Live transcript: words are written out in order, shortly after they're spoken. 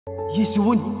叶希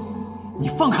雾，你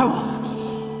放开我！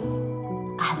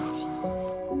安静。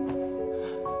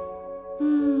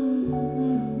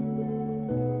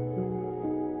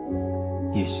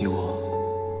叶希雾，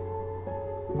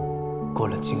过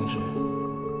了今日，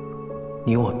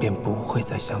你我便不会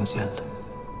再相见了。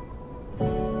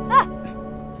哎，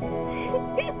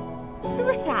是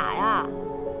不是傻呀？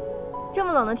这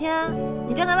么冷的天，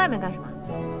你站在外面干什么？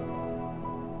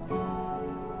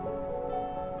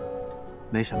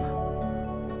没什么。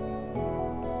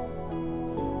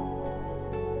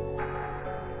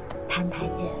澹台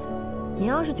烬，你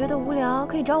要是觉得无聊，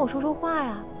可以找我说说话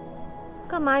呀。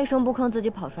干嘛一声不吭自己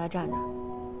跑出来站着？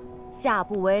下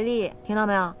不为例，听到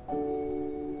没有？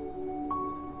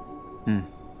嗯。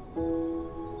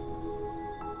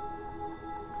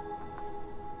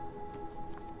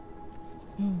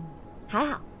还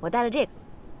好我带了这个，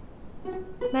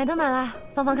买都买了，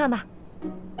放放看吧。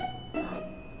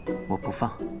我不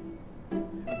放。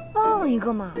放一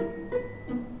个嘛。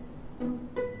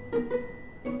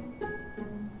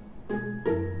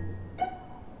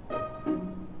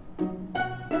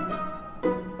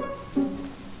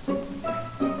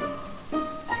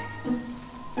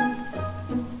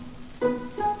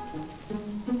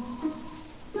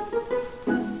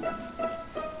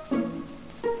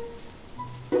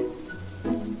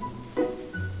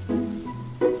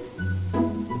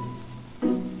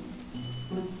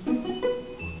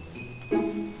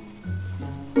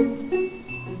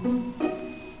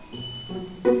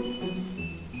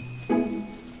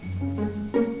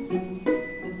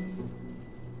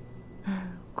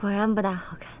果然不大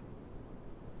好看。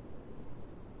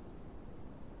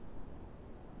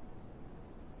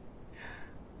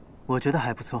我觉得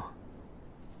还不错。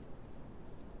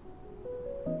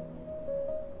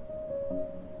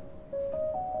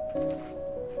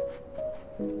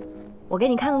我给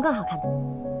你看个更好看的。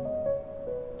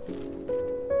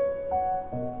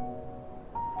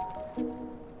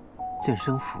健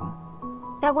身服。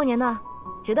大过年的，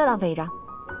值得浪费一张。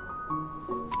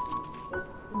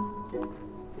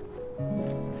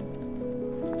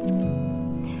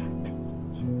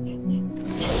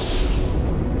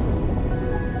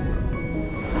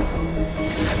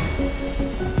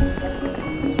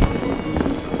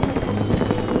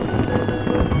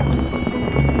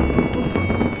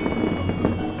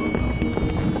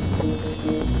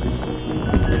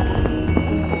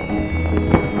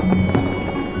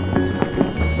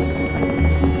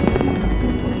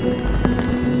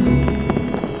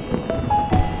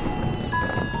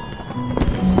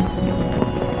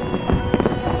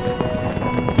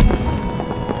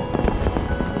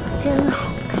真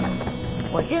好看，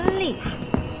我真厉害。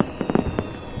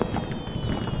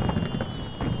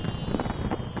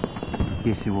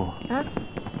叶希雾，啊？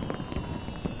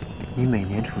你每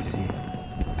年除夕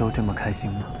都这么开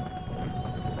心吗？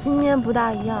今年不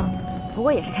大一样，不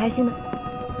过也是开心的。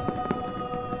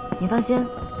你放心，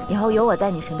以后有我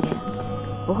在你身边，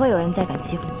不会有人再敢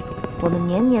欺负你。我们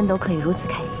年年都可以如此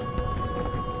开心。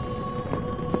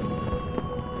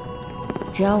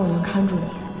只要我能看住你，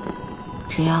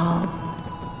只要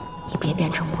你别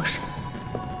变成魔神，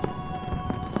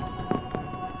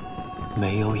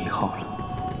没有以后了。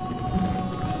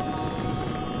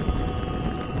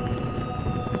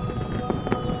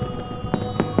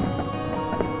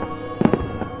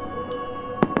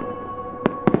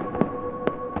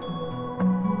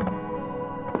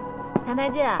澹台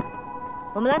烬，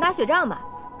我们来打雪仗吧。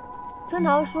春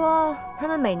桃说他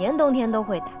们每年冬天都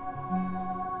会打。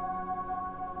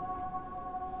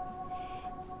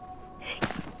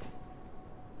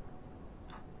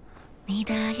你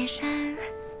的眼神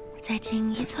再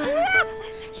近一寸，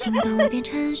心动变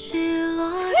成虚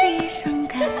落地生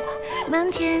根，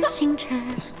满天星辰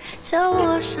敲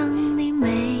落上你每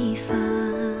一分。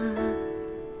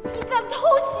你敢偷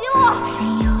袭我？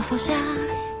心有所向，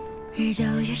日久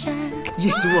月深。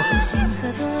叶希雾，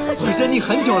我忍你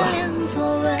很久了。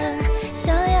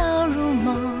想要入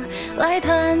梦来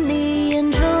探你眼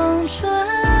中春。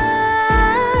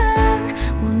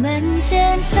我们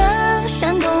虔诚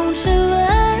旋风齿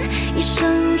轮，一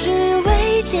生只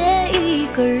为见一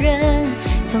个人。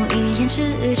从一眼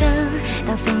之争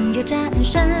到风月战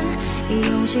胜，以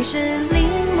用心事临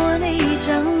摹你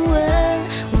掌纹。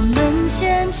我们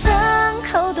虔诚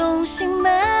扣动心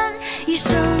门，一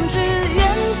生只愿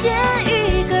见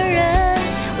一个人。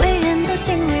唯愿到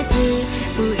新日子，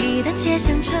不一旦且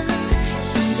相称，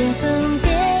心间更